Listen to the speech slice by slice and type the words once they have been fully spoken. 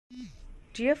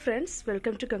Dear friends,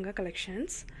 welcome to Ganga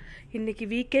Collections. இன்னைக்கு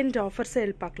weekend offer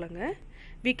sale பார்க்கலாங்க.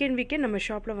 Weekend நம்ம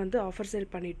ஷாப்பில் வந்து ஆஃபர் சேல்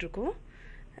பண்ணிகிட்ருக்கோம்.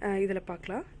 இதில்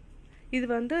பார்க்கலாம். இது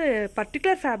வந்து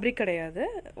பர்டிகுலர் ஃபேப்ரிக் கிடையாது.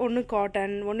 ஒன்று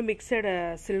காட்டன், ஒன்று மிக்சடு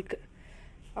சில்க்,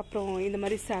 அப்புறம் இந்த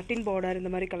மாதிரி சாட்டின் பார்டர்,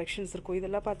 இந்த மாதிரி கலெக்ஷன்ஸ் இருக்கும்.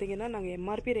 இதெல்லாம் பார்த்தீங்கன்னா நாங்கள்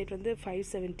எம்ஆர்பி ரேட் வந்து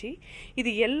 570.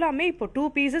 இது எல்லாமே இப்போ 2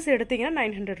 pieces எடுத்திங்கன்னா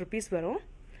 900 rupees வரும்.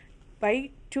 Buy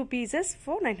 2 pieces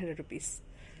for 900 rupees.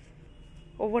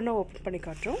 ஒவ்வொன்றா ஓப்பன் பண்ணி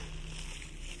காட்டுறோம்.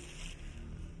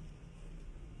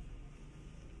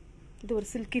 இது ஒரு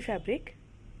சில்கி ஃபேப்ரிக்,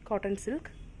 காட்டன் சில்க்.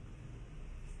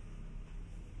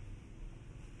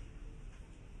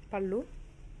 பல்லு,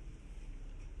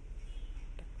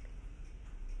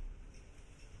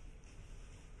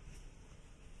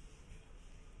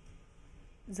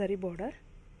 zari border,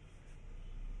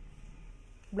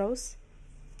 blouse,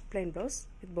 plain blouse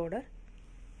with border,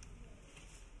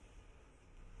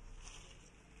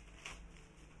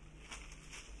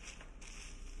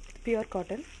 pure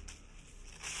cotton,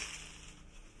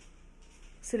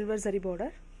 silver zari border,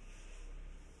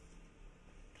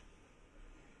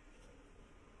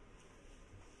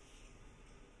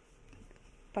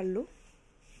 pallu,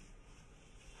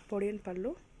 body and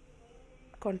pallu,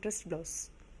 contrast blouse,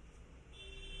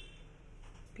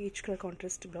 peach color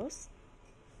contrast blouse,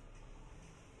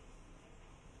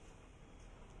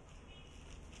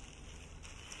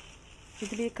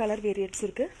 இதுலயே colour variants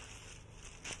இருக்கு.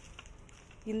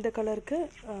 இந்த கலருக்கு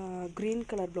green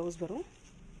கலர் blouse வரும்.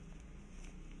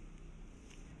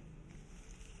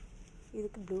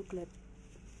 இதுக்கு blue colour,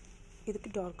 இதுக்கு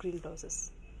dark green blouses.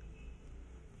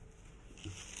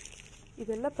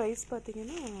 இதெல்லாம் price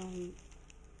பார்த்தீங்கன்னா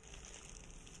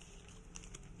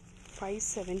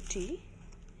 570.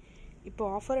 இப்போ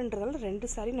ஆஃபர்ன்றதால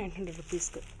 2 saree 900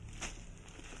 rupeesக்கு.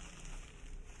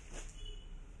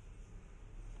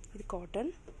 இது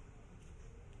காட்டன்,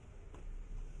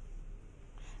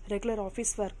 ரெகுலர்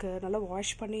ஆஃபீஸ் ஒர்க்கு, நல்லா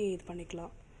வாஷ் பண்ணி இது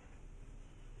பண்ணிக்கலாம்.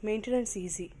 Maintenance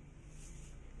easy.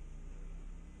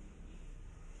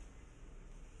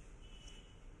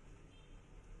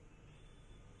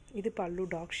 இது பல்லு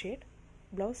டார்க் ஷேட்,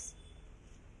 ப்ளவுஸ்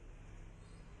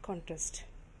கான்ட்ராஸ்ட்.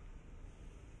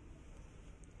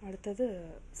 அடுத்தது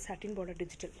சாட்டின் border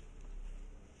digital.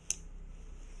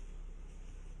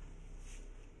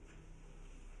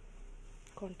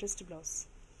 Contrast blouse.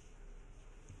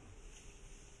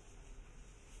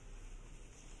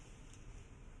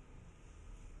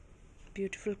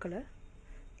 Beautiful colour.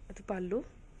 அது பல்லு,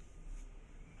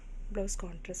 ப்ளவுஸ்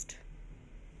கான்ட்ராஸ்ட்.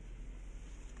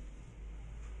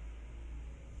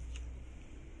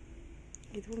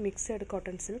 இதுவும் mixed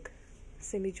cotton silk,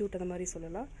 semi Jude அந்த மாதிரி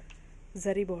சொல்லலாம்.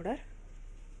 Zari border,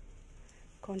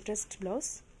 contrast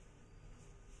blouse.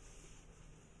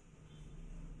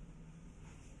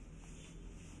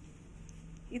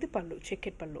 இது பல்லு,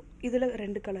 செக்கெட் பல்லு. இதில்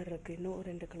 2 கலர் இருக்குது, இன்னும்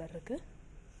 2 கலர் இருக்குது.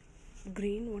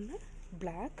 க்ரீன் ஒன்று,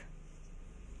 பிளாக்,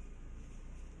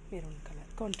 மெரூன்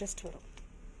கலர் கான்ட்ராஸ்ட் வரும்.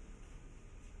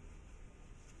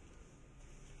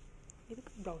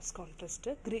 இதுக்கு ப்ளவுஸ்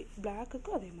கான்ட்ராஸ்ட்டு,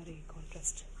 பிளாக்குக்கும் அதே மாதிரி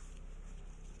கான்ட்ராஸ்ட்.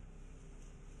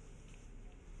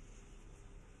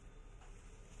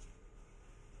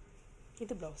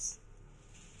 இது ப்ளவுஸ்.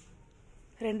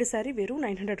 2 saree வெறும்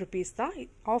 900 rupees தான்.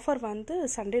 ஆஃபர் வந்து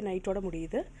சண்டே நைட்டோட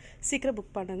முடியுது. சீக்கிரம்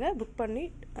புக் பண்ணுங்கள். புக் பண்ணி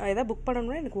எதாவது புக்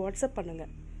பண்ணணும்னா எனக்கு வாட்ஸ்அப்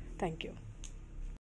பண்ணுங்கள். தேங்க்யூ.